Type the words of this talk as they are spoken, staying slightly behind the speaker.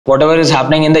whatever is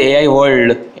happening in the AI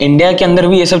world, India के अंदर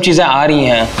भी ये सब चीजें आ रही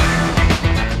हैं.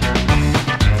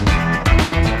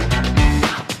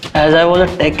 As I was a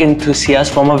tech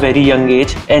enthusiast from a very young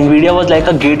age, Nvidia was like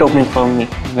a gate opening for me.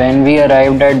 When we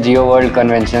arrived at Geo World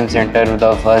Convention Center,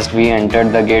 we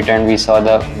entered the gate and we saw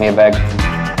the Maybach.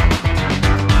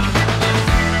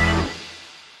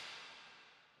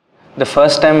 The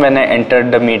first time when I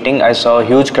entered the meeting, I saw a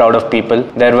huge crowd of people.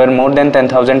 There were more than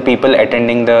 10,000 people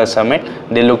attending the summit.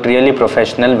 They looked really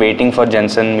professional, waiting for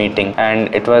Jensen meeting,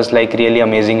 and it was like really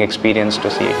amazing experience to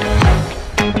see it.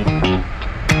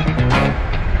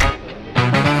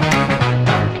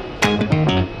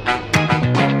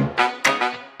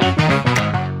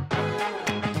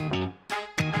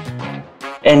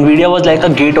 Nvidia was like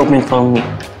a gate opening for me.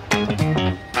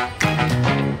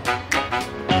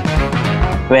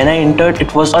 When I entered,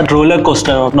 it was a roller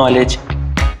coaster of knowledge.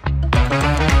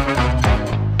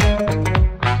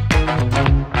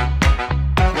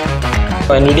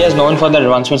 Nvidia is known for the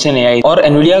advancements in AI और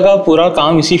Nvidia का पूरा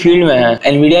काम इसी field में है.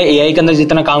 Nvidia AI के अंदर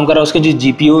जितना काम कर रहा है, उसके जो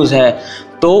GPUs हैं,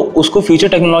 तो उसको फ्यूचर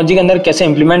टेक्नोलॉजी के अंदर कैसे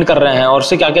इम्प्लीमेंट कर रहे हैं और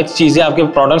उससे क्या क्या चीज़ें आपके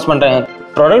प्रोडक्ट्स बन रहे हैं.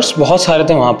 प्रोडक्ट्स बहुत सारे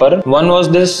थे वहाँ पर. वन वॉज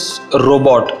दिस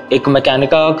रोबोट, एक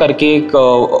मैकेनिका करके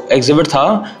एक एग्जिबिट था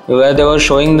where they were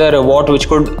showing the robot which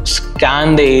could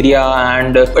scan the area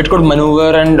and it could maneuver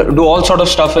and do all sort of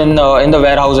stuff in the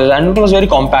warehouses and it was very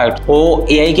compact. वो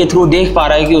AI के through देख पा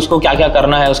रहा है कि उसको क्या क्या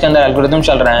करना है, उसके अंदर एल्गोरिथम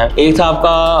चल रहे हैं. एक था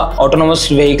आपका ऑटोनोमस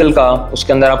व्हीकल का,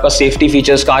 उसके अंदर आपका सेफ्टी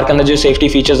फीचर्स, कार के अंदर जो सेफ्टी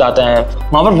फीचर्स आते हैं,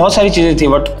 वहाँ पर बहुत सारी चीज़ें थी.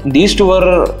 But these two were,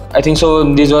 I think so,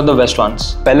 these were the best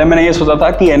once. पहले मैंने ये सोचा था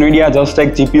कि Nvidia जस्ट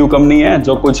एक GPU कंपनी है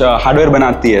जो कुछ हार्डवेयर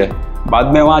बनाती है.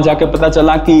 बाद में वहाँ जाके पता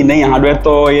चला कि नहीं, हार्डवेयर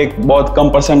तो एक बहुत कम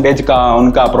परसेंटेज का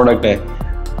उनका प्रोडक्ट है.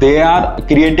 They are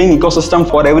creating ecosystem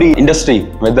for every industry,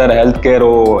 weather health care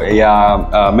हो या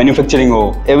मैन्युफैक्चरिंग हो,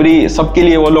 एवरी सबके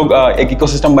लिए वो लोग एक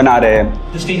इकोसिस्टम बना रहे हैं.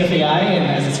 The state of AI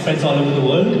and as it spreads all over the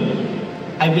world,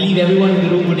 I believe everyone in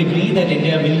the room would agree that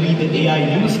India will be the AI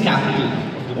use capital.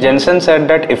 Jensen said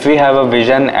that if we have a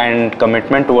vision and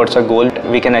commitment towards a goal,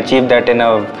 we can achieve that in a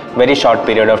very short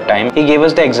period of time. He gave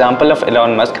us the example of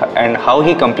Elon Musk and how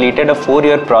he completed a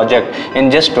 4-year project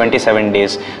in just 27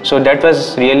 days. So that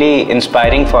was really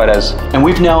inspiring for us. And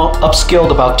we've now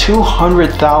upskilled about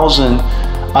 200,000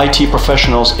 IT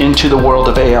professionals into the world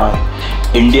of AI.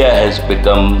 India has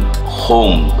become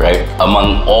home, right,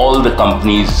 among all the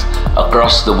companies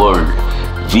across the world.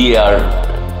 We are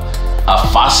our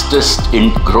fastest in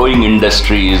growing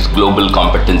industry is global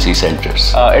competency centers.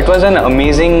 It was an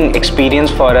amazing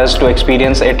experience for us to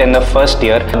experience it in the first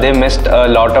year. They missed a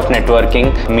lot of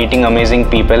networking, meeting amazing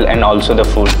people, and also the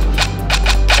food.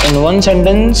 In one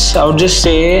sentence, I would just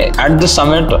say at the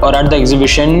summit or at the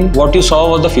exhibition, what you saw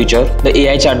was the future. The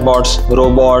AI chatbots,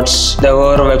 robots, there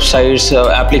were websites,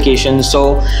 applications.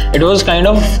 So it was kind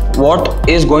of what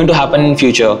is going to happen in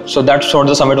future. So that's what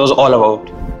the summit was all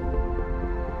about.